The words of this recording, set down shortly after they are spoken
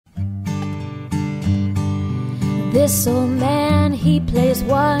This old man, he plays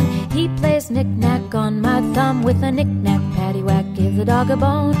one. He plays knick-knack on my thumb. With a knick-knack, paddywhack, give the dog a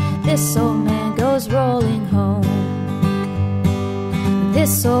bone. This old man goes rolling home.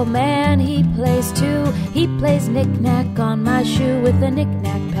 This old man, he plays two. He plays knick-knack on my shoe. With a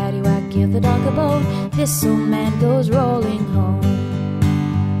knick-knack, paddywhack, give the dog a bone. This old man goes rolling home.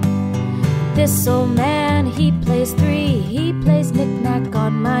 This old man, he plays three. He plays knick-knack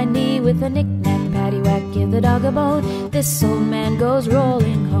on my knee. With a knick-knack, paddywhack, give the dog a bone. This old man goes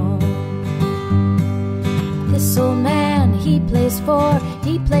rolling home. This old man, he plays four.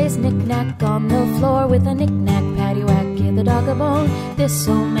 He plays knick-knack on the floor. With a knick-knack, paddywhack, give the dog a bone. This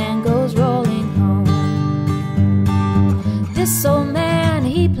old man goes rolling home. This old man,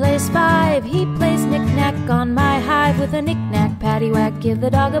 he plays five. He plays knick-knack on my hive. With a knick-knack, paddywhack, give the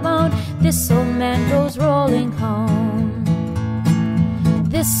dog a bone. This old man goes rolling home.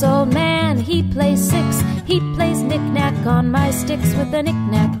 This old man, he plays six. He plays knick-knack on my sticks. With a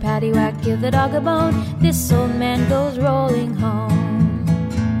knick-knack, paddywhack, give the dog a bone. This old man goes rolling home.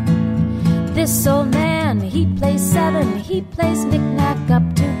 This old man, he plays seven. He plays knick-knack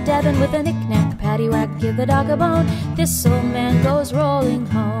up to Devon. With a knick-knack, paddywhack, give the dog a bone. This old man goes rolling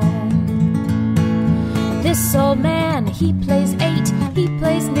home. This old man, he plays eight. He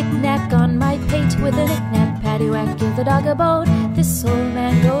plays knick-knack on my pate. With a knick-knack, paddywhack, give the dog a bone. This old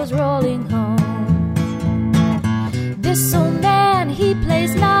man goes rolling home. This old man, he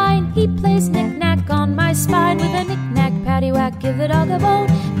plays nine. He plays knick-knack on my spine. With a knick-knack, paddywhack, give the dog a bone.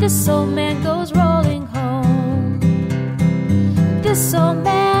 This old man goes rolling home. This old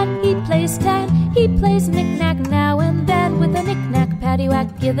man, he plays ten. He plays knick-knack now and then. With a knick-knack,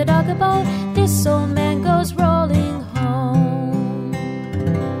 paddywhack, give the dog a bone. This old man goes rolling home.